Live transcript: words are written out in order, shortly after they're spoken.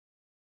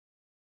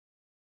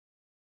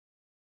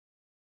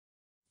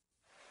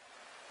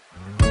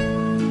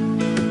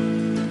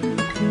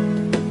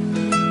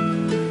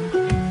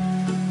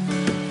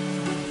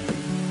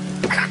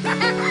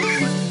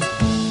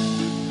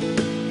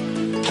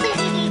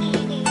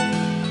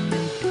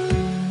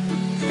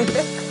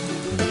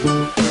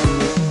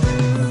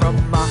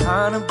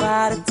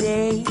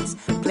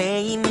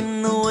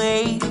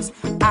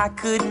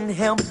couldn't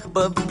help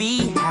but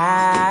be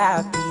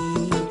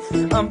happy.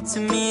 Up to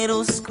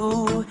middle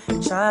school,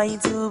 trying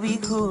to be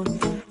cool,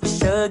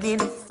 struggling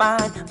to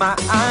find my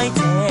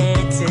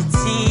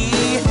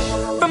identity.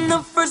 From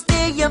the first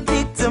day I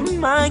picked up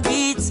my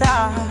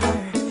guitar,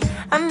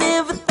 I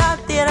never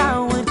thought that I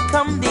would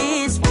come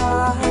this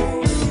far.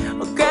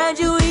 Well,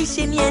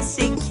 graduation, yes,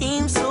 it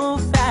came so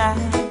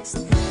fast.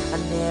 I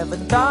never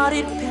thought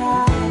it'd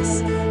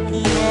pass,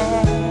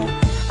 yeah.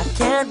 I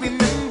can't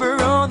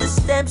remember all the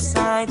steps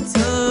I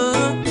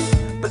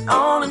took, but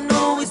all I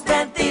know is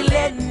that they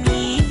led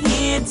me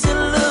here to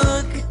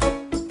look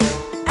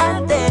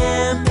at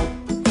them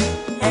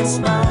and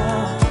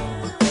smile.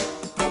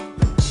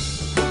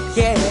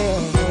 Yeah,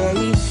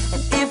 and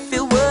if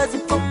it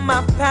wasn't for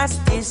my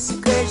past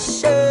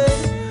discretion,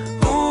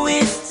 who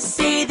is to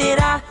say that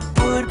I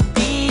would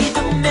be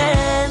the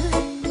man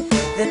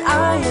that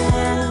I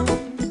am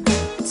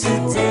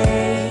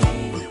today?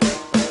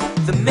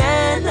 The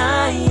man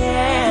I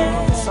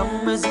am.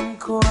 Summers in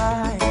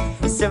Kauai,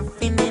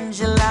 surfing in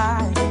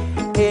July,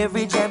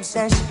 every jam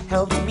session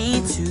helped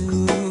me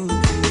to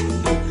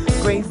be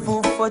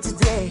grateful for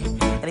today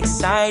and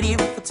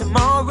excited for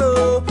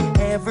tomorrow.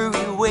 Every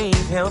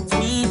wave helped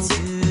me to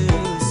see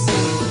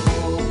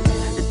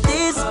that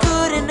this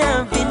couldn't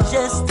have been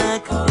just a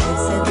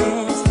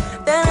coincidence,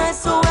 that I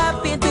so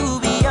happy to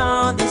be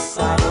on this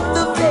side of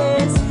the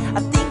fence. I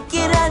think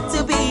it had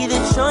to be the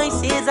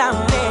choices I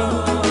made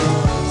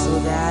so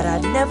that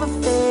I'd never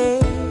fail.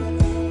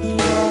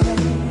 Yeah,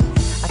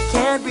 I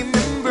can't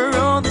remember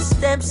all the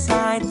steps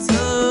I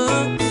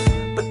took,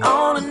 but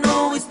all I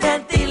know is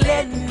that they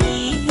led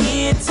me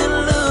here to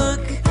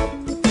look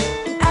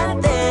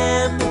at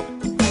them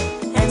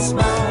and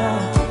smile.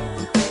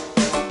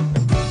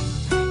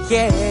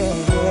 Yeah,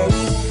 and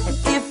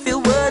if it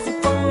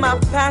wasn't for my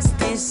past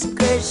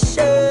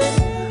discretion,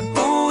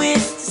 who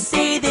is to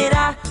say that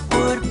I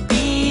would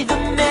be the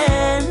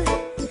man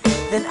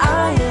that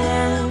I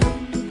am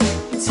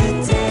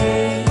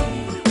today?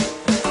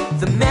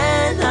 The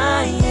man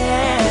I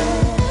am.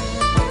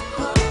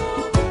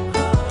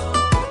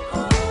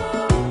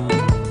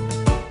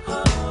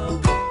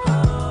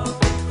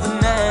 The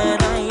man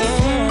I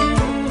am.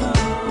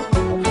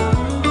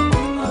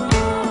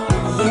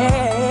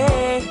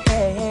 Yeah.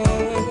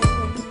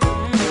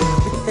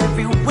 With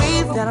every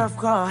wave that I've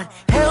caught,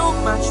 help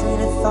my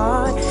train of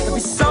thought.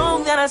 Every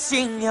song that I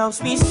sing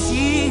helps me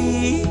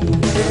see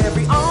that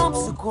every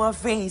obstacle I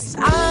face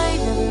I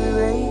never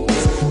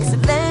erase, 'cause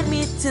it led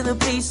me to the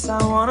place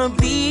I wanna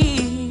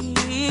be.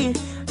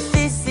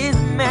 This is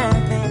the man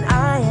that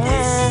I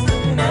am,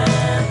 and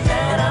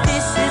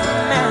this is the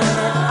man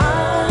that I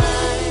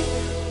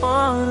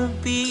wanna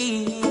be.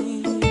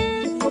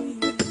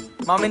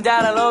 Mom and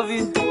Dad, I love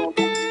you,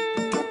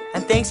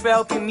 and thanks for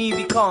helping me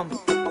become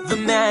the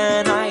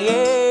man I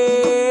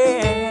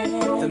am.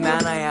 The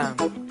man I am.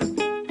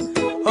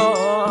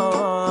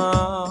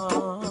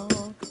 Oh,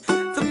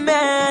 the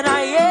man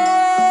I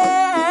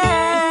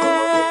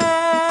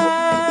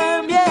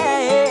am.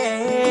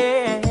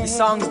 Yeah, this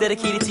song's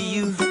dedicated to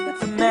you.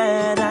 The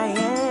man I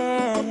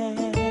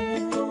am.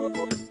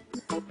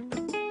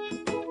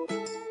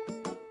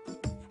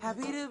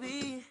 Happy to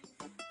be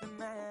the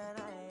man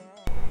I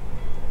am.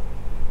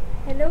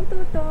 Hello,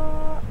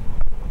 Tuto!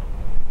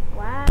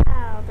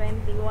 Wow,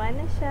 21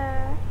 na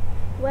siya.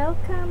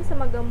 Welcome sa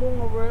magamong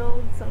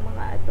world sa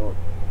mga adult.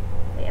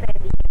 Okay,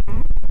 ready?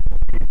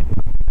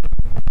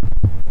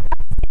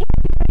 Happy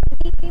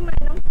birthday,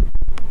 Manong!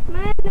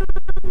 Manong!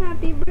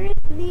 Happy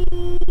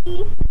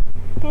birthday!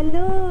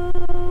 Hello!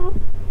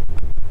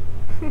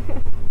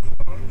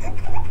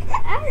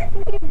 Ah,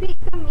 baby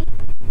kami.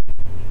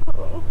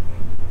 Oo.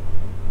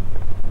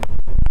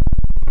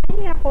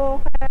 Ay,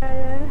 ako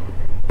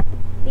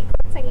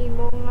ikot sa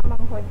imong nga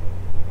manghod.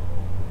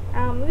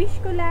 Wish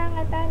ko lang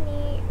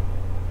atani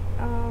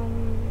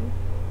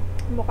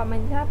mukha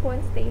man Japon,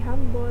 stay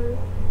humble,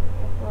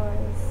 of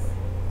course.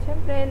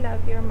 Syempre,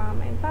 love your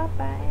mama and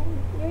papa and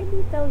your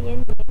little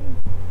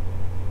yanyan.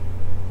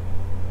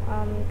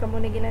 Kamo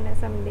na gila na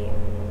someday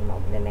yung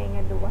maugdanay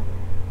nga duwa.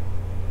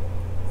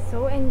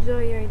 So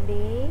enjoy your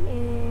day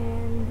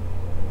and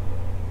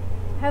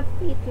have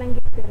faith lang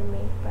gid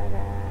pirmi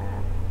para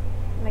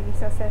naging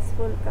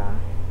successful ka.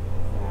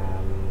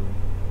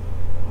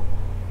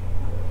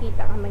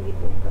 Kita ka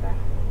magidubra.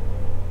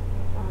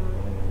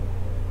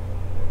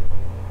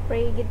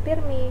 Pray gid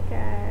pirmi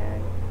ka,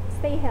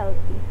 stay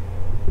healthy.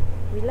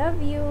 We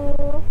love you.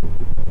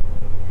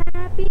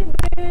 Happy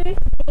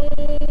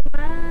birthday,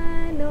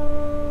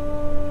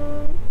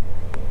 Manong.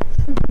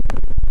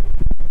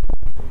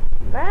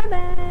 Bye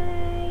bye.